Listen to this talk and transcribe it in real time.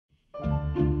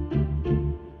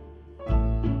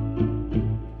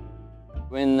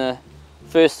When the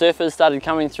first surfers started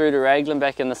coming through to Raglan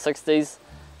back in the 60s,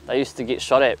 they used to get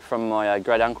shot at from my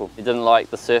great uncle. He didn't like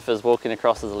the surfers walking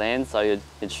across his land, so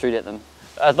he'd shoot at them.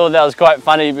 I thought that was quite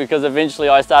funny because eventually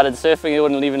I started surfing, he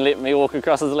wouldn't even let me walk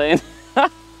across his land.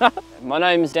 My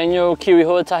name's Daniel Kiwi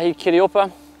Huatahi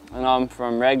Kereopa, and I'm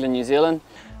from Raglan, New Zealand.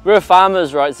 We're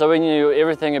farmers, right, so we knew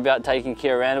everything about taking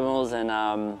care of animals and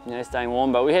you know, staying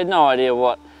warm, but we had no idea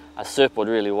what a surfboard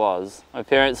really was. My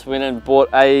parents went and bought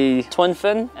a twin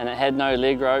fin, and it had no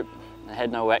leg rope, it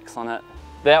had no wax on it.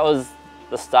 That was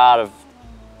the start of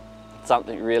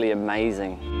something really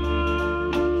amazing.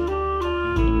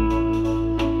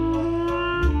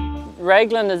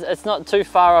 Raglan, it's not too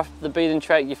far off the beaten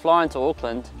track. You fly into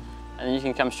Auckland and you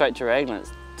can come straight to Raglan.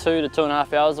 It's 2 to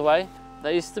 2.5 hours away.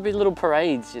 There used to be little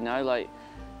parades, you know, like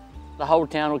the whole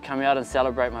town would come out and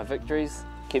celebrate my victories.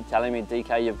 Keep telling me,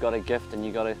 DK, you've got a gift and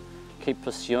you've got to keep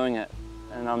pursuing it.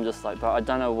 And I'm just like, but I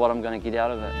don't know what I'm going to get out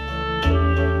of it.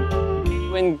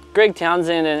 When Greg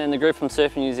Townsend and the group from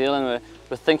Surfing New Zealand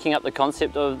were thinking up the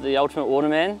concept of the Ultimate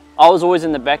Waterman, I was always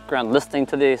in the background listening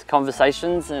to their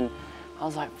conversations, and I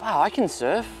was like, wow, I can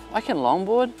surf, I can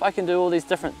longboard, I can do all these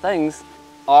different things.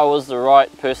 I was the right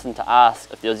person to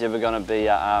ask if there was ever going to be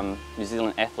a New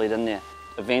Zealand athlete in there.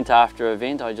 Event after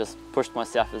event, I just pushed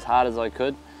myself as hard as I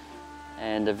could,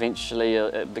 and eventually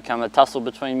it became a tussle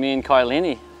between me and Kai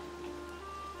Lenny.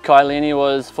 Kai Lenny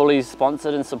was fully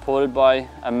sponsored and supported by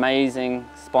amazing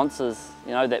sponsors,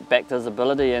 you know, that backed his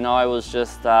ability, and I was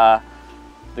just the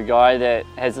guy that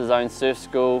has his own surf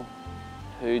school,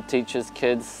 who teaches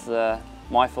kids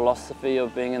my philosophy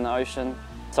of being in the ocean.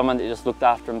 Someone that just looked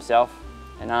after himself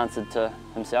and answered to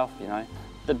himself, you know.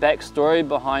 The backstory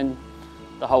behind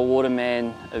the whole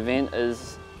Waterman event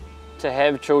is to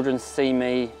have children see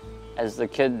me as the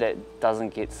kid that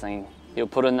doesn't get seen. He'll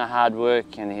put in the hard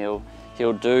work and he'll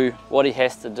do what he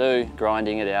has to do,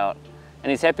 grinding it out,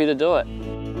 and he's happy to do it.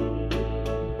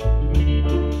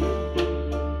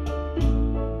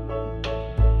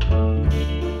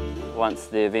 Once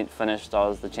the event finished, I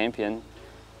was the champion.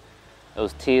 It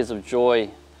was tears of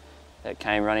joy that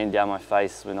came running down my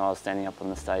face when I was standing up on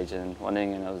the stage and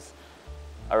winning, and it was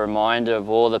a reminder of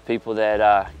all the people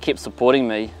that kept supporting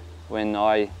me when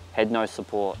I had no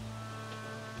support.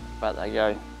 But they go,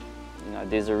 you know,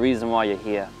 there's a reason why you're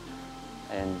here,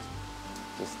 and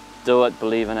just do it,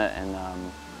 believe in it, and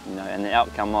you know, and the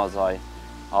outcome was I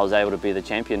was able to be the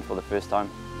champion for the first time.